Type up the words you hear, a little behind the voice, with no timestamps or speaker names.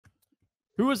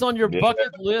Who was on your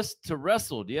bucket list to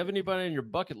wrestle? Do you have anybody on your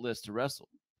bucket list to wrestle?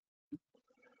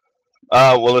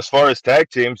 Well, as far as tag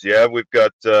teams, yeah, we've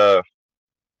got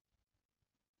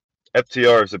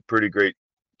FTR is a pretty great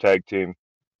tag team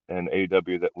in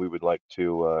AEW that we would like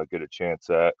to get a chance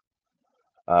at.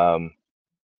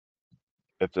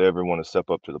 If they ever want to step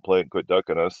up to the plate and quit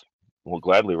ducking us, we'll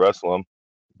gladly wrestle them.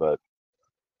 But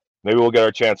maybe we'll get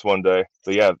our chance one day.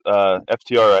 But yeah,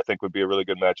 FTR I think would be a really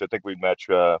good match. I think we'd match.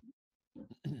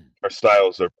 Our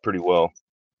styles are pretty well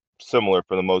similar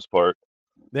for the most part.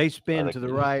 They spin to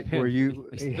the right where you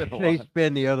they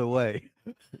spin the other way.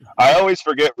 I always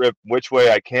forget, Rip, which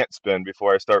way I can't spin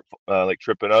before I start like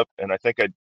tripping up, and I think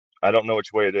I don't know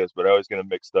which way it is, but I always get them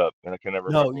mixed up, and I can never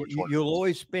remember which one. You'll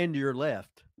always spin to your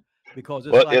left because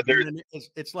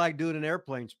it's like doing an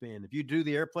airplane spin. If you do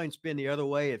the airplane spin the other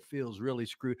way, it feels really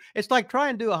screwed. It's like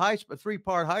trying to do a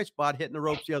three-part high spot hitting the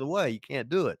ropes the other way. You can't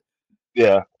do it.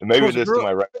 Yeah, and maybe this to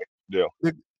my right deal.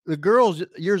 The girls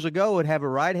years ago would have a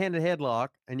right-handed headlock,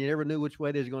 and you never knew which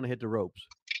way they was going to hit the ropes.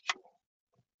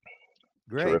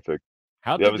 Great. Terrific.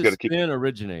 How did the spin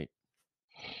originate?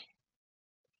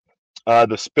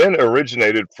 The spin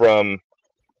originated from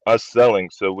us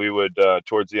selling. So we would,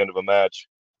 towards the end of a match,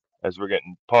 as we're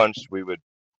getting punched, we would,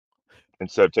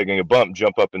 instead of taking a bump,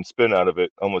 jump up and spin out of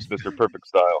it, almost Mr. Perfect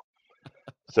style.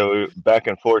 So we back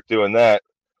and forth doing that.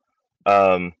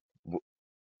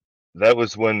 That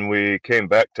was when we came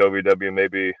back to OVW.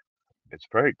 Maybe it's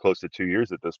probably close to 2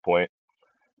 years at this point.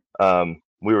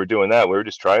 We were doing that. We were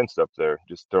just trying stuff there,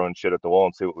 just throwing shit at the wall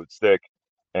and see what would stick.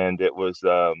 And it was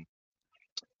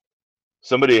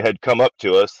somebody had come up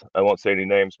to us. I won't say any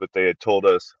names, but they had told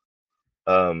us,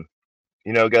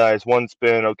 you know, guys, 1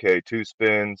 spin, okay, 2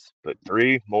 spins, but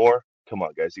 3 more. Come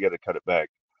on, guys, you got to cut it back.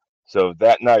 So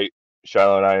that night,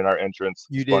 Shiloh and I, in our entrance,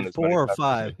 you did 4 or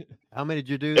 5. How many did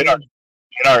you do?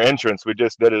 In our entrance, we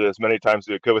just did it as many times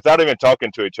as we could without even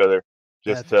talking to each other.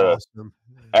 Just awesome.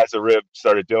 As a rib,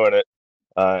 started doing it,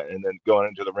 and then going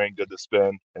into the ring, did the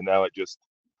spin, and now it just.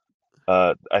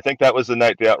 I think that was the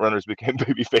night the Outrunners became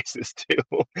baby faces too,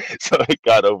 so it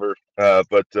got over.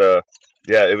 But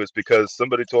yeah, it was because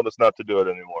somebody told us not to do it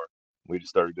anymore. We just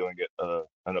started doing it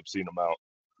an obscene amount.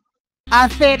 I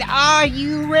said, "Are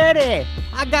you ready?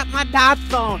 I got my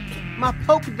dots on, my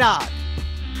polka dots.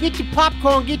 Get your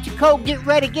popcorn, get your Coke, get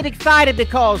ready, get excited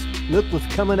because look what's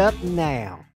coming up now."